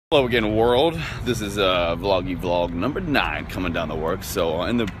Hello again, world. This is vloggy vlog number 9 coming down the works. So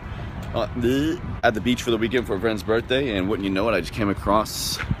at the beach for the weekend for a friend's birthday, and wouldn't you know it, I just came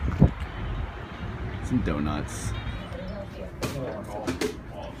across some donuts.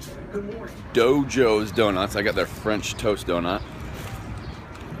 Dojo's Donuts. I got their French toast donut.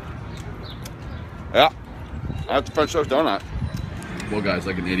 Yeah, that's the French toast donut. Well, guys,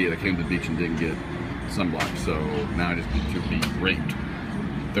 like an idiot, I came to the beach and didn't get sunblock, so now I just need to be raped.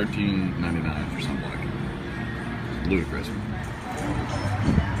 $13.99 for sunblock. Ludicrous.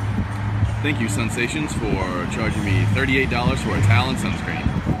 Thank you, Sensations, for charging me $38 for a towel and sunscreen.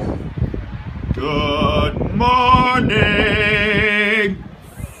 Good morning!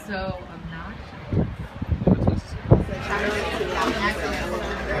 So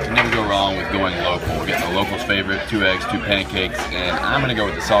You never go wrong with going local. We're getting the local's favorite, 2 eggs, 2 pancakes, and I'm gonna go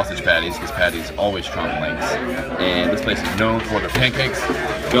with the sausage patties because patties always trump links. And this place is known for their pancakes.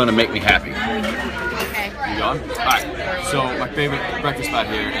 Gonna make me happy. Okay. You gone? Alright, so my favorite breakfast spot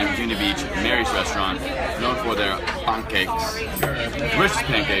here in Virginia Beach, Mary's Restaurant, known for their pancakes. Delicious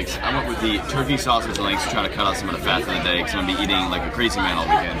pancakes. I went with the turkey sausage links to try to cut out some of the fat for the day because I'm gonna be eating like a crazy man all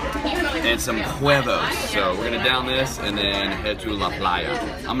weekend. And some huevos. So we're gonna down this and then head to La Playa.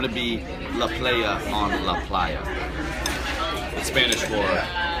 I'm gonna be La Playa on La Playa. It's Spanish for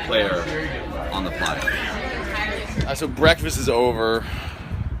player on the playa. So breakfast is over.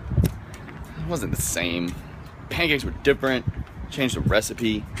 It wasn't the same. Pancakes were different. Changed the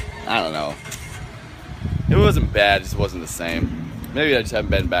recipe. I don't know. It wasn't bad, it just wasn't the same. Maybe I just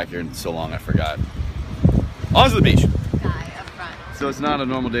haven't been back here in so long I forgot. On to the beach. So it's not a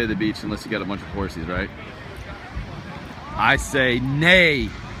normal day at the beach unless you got a bunch of horses, right? I say nay.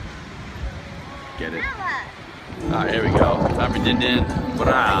 Get it? Alright, here we go. Time for din din.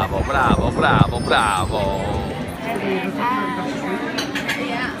 Bravo, bravo, bravo, bravo.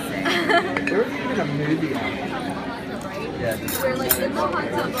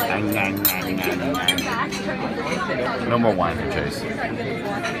 No more wine for Chase.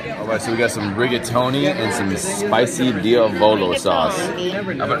 Alright, so we got some rigatoni and some spicy diavolo sauce. Do you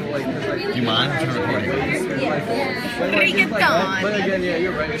mind? I'm trying to record you.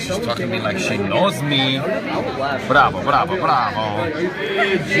 Rigatoni. She's talking to me like she knows me. Bravo, bravo, bravo.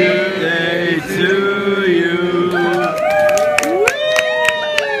 Day to you.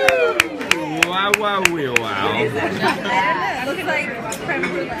 Wow, wow, wow.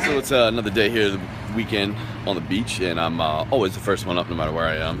 So it's another day here, the weekend on the beach, and I'm always the first one up no matter where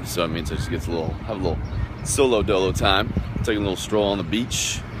I am. So it means I just get have a little solo dolo time. Taking a little stroll on the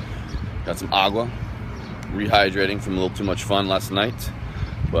beach. Got some agua. Rehydrating from a little too much fun last night.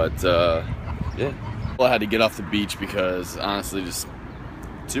 But yeah. Well, I had to get off the beach because honestly, just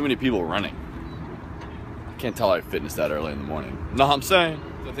too many people running. I can't tell I fitness that early in the morning. Know what I'm saying?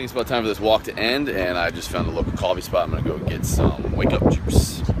 So I think it's about time for this walk to end, and I just found a local coffee spot. I'm gonna go get some wake up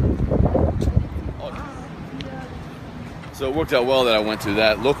juice. So it worked out well that I went to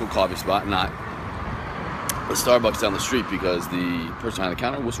that local coffee spot, not the Starbucks down the street, because the person behind the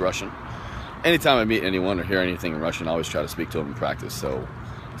counter was Russian. Anytime I meet anyone or hear anything in Russian, I always try to speak to them in practice. So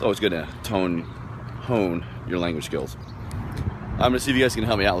it's always good to hone your language skills. I'm gonna see if you guys can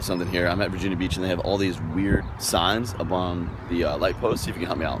help me out with something here. I'm at Virginia Beach and they have all these weird signs up on the light post. See if you can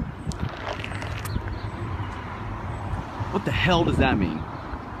help me out. What the hell does that mean?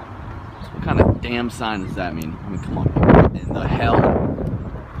 What kind of damn sign does that mean? I mean, come on, what in the hell?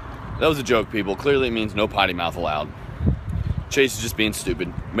 That was a joke, people. Clearly it means no potty mouth allowed. Chase is just being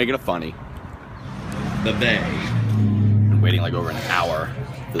stupid, making it funny. The bay. Been waiting like over an hour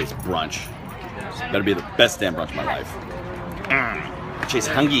for this brunch. Better be the best damn brunch of my life. Chase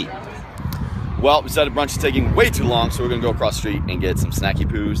hungry. Well, we decided brunch is taking way too long, so we're gonna go across the street and get some snacky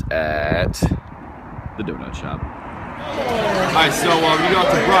poos at the donut shop. Alright, so when you go out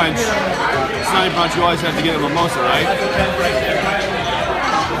to brunch, Sunday brunch, you always have to get a mimosa, right?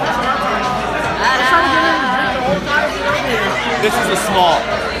 This is a small.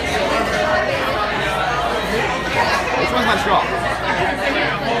 Which one's my straw?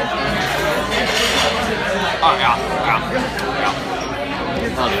 Oh, yeah.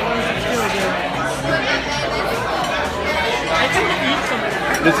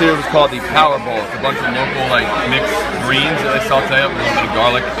 This here was called the Power Bowl. It's a bunch of local mixed greens that they saute up with a little bit of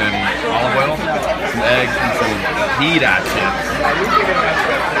garlic and olive oil, some eggs, and some pita chips.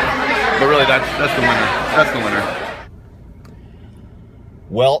 But really, that's the winner. That's the winner.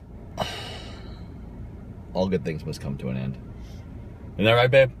 Well, all good things must come to an end. Isn't that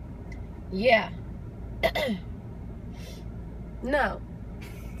right, babe? Yeah. No.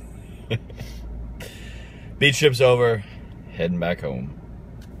 Beach trip's over, heading back home.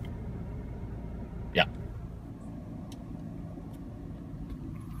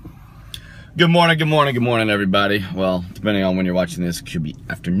 Good morning, everybody. Well, depending on when you're watching this, it could be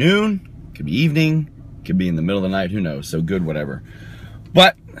afternoon, could be evening, could be in the middle of the night, who knows, so good, whatever.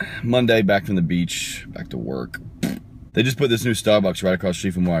 But, Monday, back from the beach, back to work. They just put this new Starbucks right across the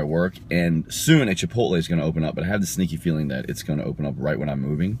street from where I work, and soon a Chipotle is gonna open up, but I have the sneaky feeling that it's gonna open up right when I'm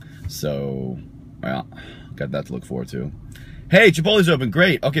moving, so, well, got that to look forward to. Hey, Chipotle's open,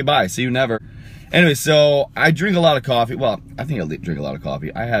 great, okay, bye, see you never. Anyway, so I drink a lot of coffee. Well, I think I drink a lot of coffee.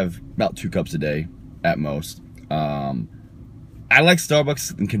 I have about 2 cups a day at most. I like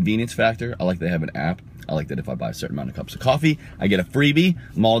Starbucks and convenience factor. I like they have an app. I like that if I buy a certain amount of cups of coffee, I get a freebie.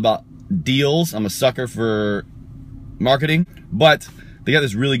 I'm all about deals. I'm a sucker for marketing. But they got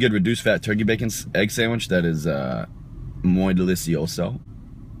this really good reduced fat turkey bacon egg sandwich that is muy delicioso.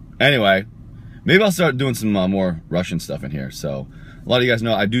 Anyway, maybe I'll start doing some more Russian stuff in here. So a lot of you guys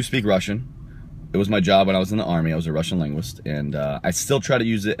know I do speak Russian. It was my job when I was in the Army. I was a Russian linguist, and I still try to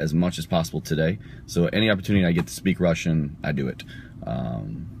use it as much as possible today. So any opportunity I get to speak Russian, I do it.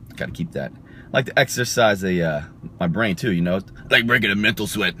 Got to keep that. I like to exercise my brain too, you know. Like breaking a mental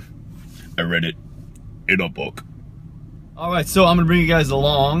sweat. I read it in a book. All right, so I'm gonna bring you guys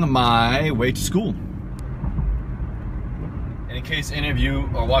along my way to school. And in case any of you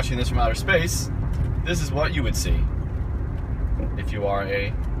are watching this from outer space, this is what you would see if you are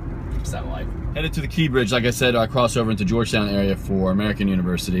a satellite. Headed to the Key Bridge. Like I said, I cross over into Georgetown area for American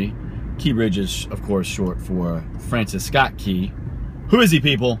University. Key Bridge is, of course, short for Francis Scott Key. Who is he,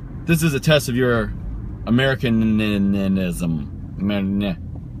 people? This is a test of your Americanism.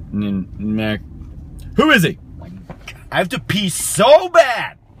 Who is he? I have to pee so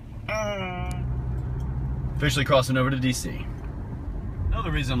bad! Officially crossing over to DC.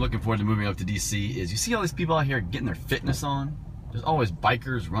 Another reason I'm looking forward to moving up to DC is you see all these people out here getting their fitness on? There's always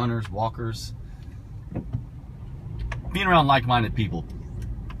bikers, runners, walkers. Being around like-minded people,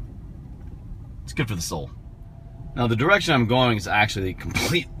 it's good for the soul. Now the direction I'm going is actually the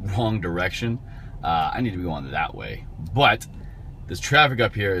complete wrong direction. I need to be going that way. But this traffic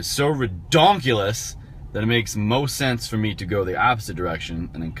up here is so redonkulous that it makes most sense for me to go the opposite direction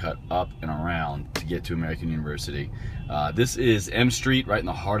and then cut up and around to get to American University. This is M Street right in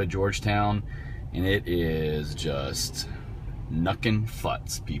the heart of Georgetown, and it is just knuckin'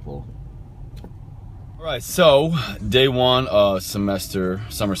 futs, people. Alright, so day one of summer semester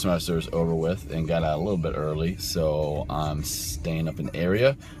is over with and got out a little bit early, so I'm staying up in the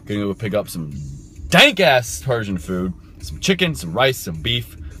area. Gonna go pick up some dank ass Persian food, some chicken, some rice, some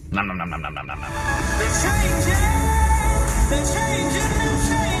beef. Nom nom nom nom nom nom nom nom. They're changing, they're changing, they're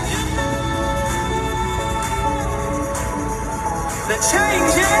changing. They're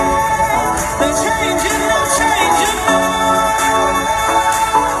changing, they're changing, they're changing.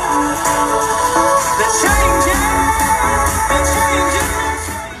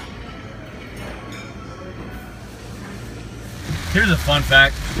 Here's a fun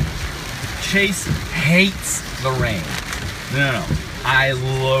fact. Chase hates the rain. No. I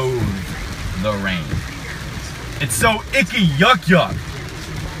loathe the rain. It's so icky, yuck.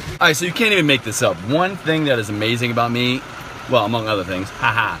 Alright, so you can't even make this up. One thing that is amazing about me, well, among other things,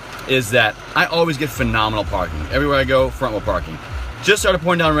 haha, is that I always get phenomenal parking. Everywhere I go, front wheel parking. Just started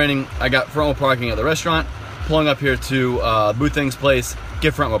pouring down raining. I got front wheel parking at the restaurant. Pulling up here to Boo Thing's place,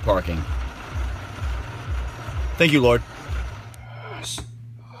 get front wheel parking. Thank you, Lord.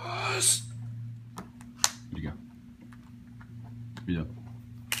 Here you go. Here you go.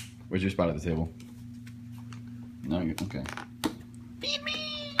 Where's your spot at the table? No, okay. Feed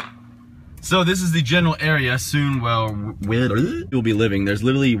me. So this is the general area. Soon, well, you'll be living. There's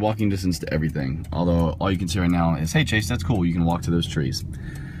literally walking distance to everything. Although all you can see right now is, hey Chase, that's cool. You can walk to those trees.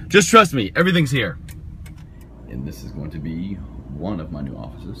 Just trust me, everything's here. And this is going to be one of my new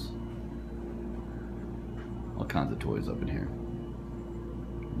offices. All kinds of toys up in here.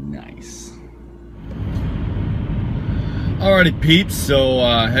 Nice. Alrighty peeps, so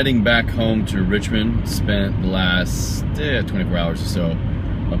heading back home to Richmond. Spent the last 24 hours or so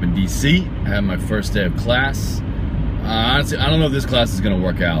up in DC. Had my first day of class. Honestly, I don't know if this class is gonna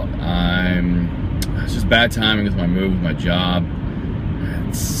work out. It's just bad timing with my move, with my job.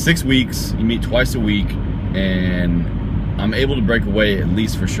 It's 6 weeks, you meet twice a week, and I'm able to break away at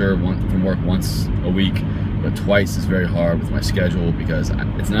least for sure from work once a week, but twice is very hard with my schedule because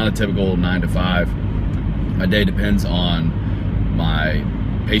it's not a typical 9 to 5. My day depends on my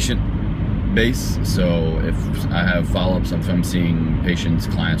patient base, so if I have follow-ups, if I'm seeing patients,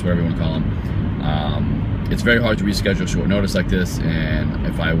 clients, whatever you want to call them, it's very hard to reschedule short notice like this. And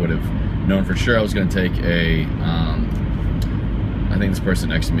if I would have known for sure I was going to take a, I think this person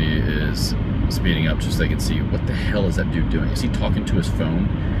next to me is speeding up just so they can see what the hell is that dude doing. Is he talking to his phone?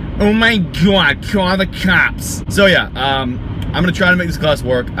 Oh my God, call the cops. So yeah, I'm gonna try to make this class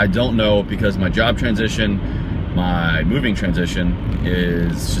work. I don't know, because my job transition, my moving transition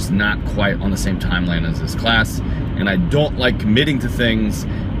is just not quite on the same timeline as this class, and I don't like committing to things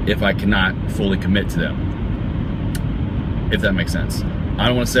if I cannot fully commit to them, if that makes sense. I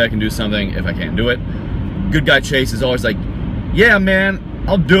don't want to say I can do something if I can't do it. Good guy Chase is always like, yeah man,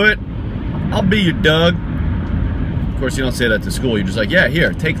 I'll do it, I'll be your Doug. Of course you don't say that to school. You're just like, yeah,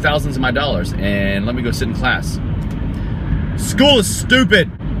 here, take thousands of my dollars and let me go sit in class. School is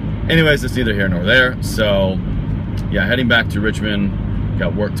stupid. Anyways, it's neither here nor there. So yeah, heading back to Richmond,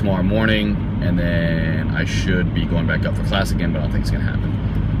 got work tomorrow morning, and then I should be going back up for class again, but I don't think it's gonna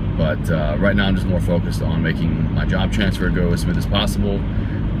happen. But right now I'm just more focused on making my job transfer go as smooth as possible,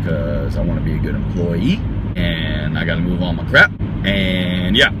 because I want to be a good employee and I got to move on my crap.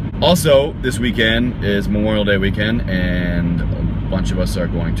 And yeah, also this weekend is Memorial Day weekend, and a bunch of us are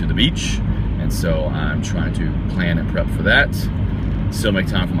going to the beach, and so I'm trying to plan and prep for that. Still make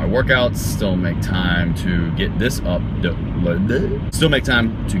time for my workouts, still make time to get this uploaded,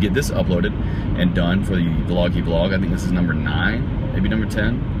 and done for the vloggy vlog. I think this is number 9, maybe number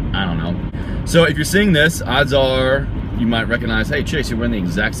 10, I don't know. So if you're seeing this, odds are you might recognize, hey Chase, you're wearing the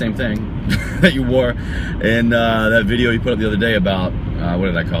exact same thing that you wore in that video you put up the other day about, what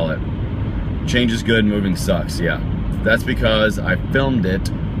did I call it? Change is good, moving sucks. Yeah, that's because I filmed it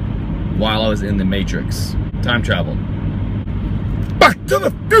while I was in the Matrix. Time travel. Back to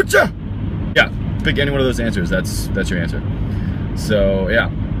the future! Yeah, pick any one of those answers, that's your answer. So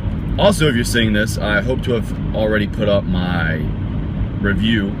yeah. Also, if you're seeing this, I hope to have already put up my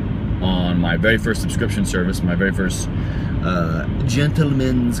review on my very first subscription service, my very first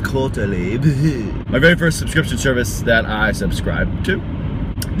Gentleman's Quarterly. My very first subscription service that I subscribed to,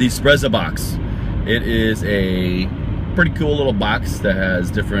 the Sprezza box. It is a pretty cool little box that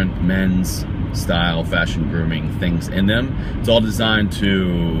has different men's style, fashion, grooming things in them. It's all designed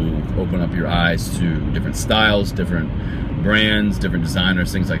to open up your eyes to different styles, different brands, different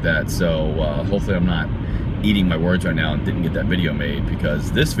designers, things like that. So hopefully I'm not eating my words right now and didn't get that video made,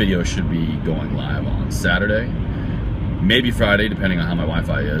 because this video should be going live on Saturday, maybe Friday, depending on how my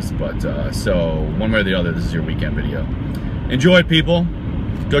Wi-Fi is. But so one way or the other, this is your weekend video. Enjoy it, people.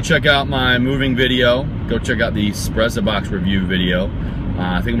 Go check out my moving video. Go check out the Sprezza box review video.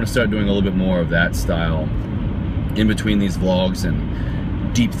 I think I'm gonna start doing a little bit more of that style in between these vlogs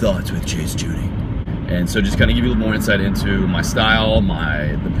and deep thoughts with Chase Judy. And so just kind of give you a little more insight into my style,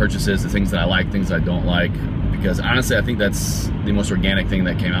 the purchases, the things that I like, things I don't like. Because honestly, I think that's the most organic thing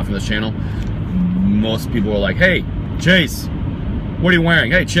that came out from this channel. Most people are like, hey, Chase, what are you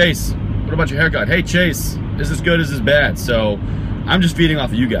wearing? Hey, Chase, what about your haircut? Hey, Chase, is this good, is this bad? So I'm just feeding off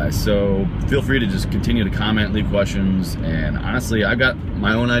of you guys. So feel free to just continue to comment, leave questions. And honestly, I've got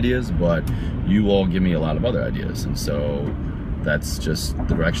my own ideas, but you all give me a lot of other ideas. And so that's just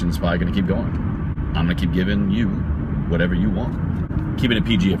the direction it's probably gonna keep going. I'm gonna keep giving you whatever you want. Keeping it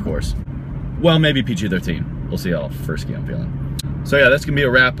PG, of course. Well, maybe PG-13. We'll see how frisky I'm feeling. So yeah, that's gonna be a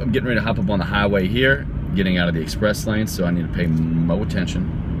wrap. I'm getting ready to hop up on the highway here, getting out of the express lane, so I need to pay more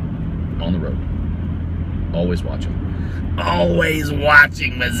attention on the road. Always watching. Always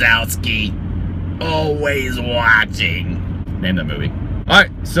watching, Wazowski. Always watching. Name that movie. All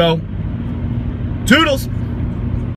right, so, toodles.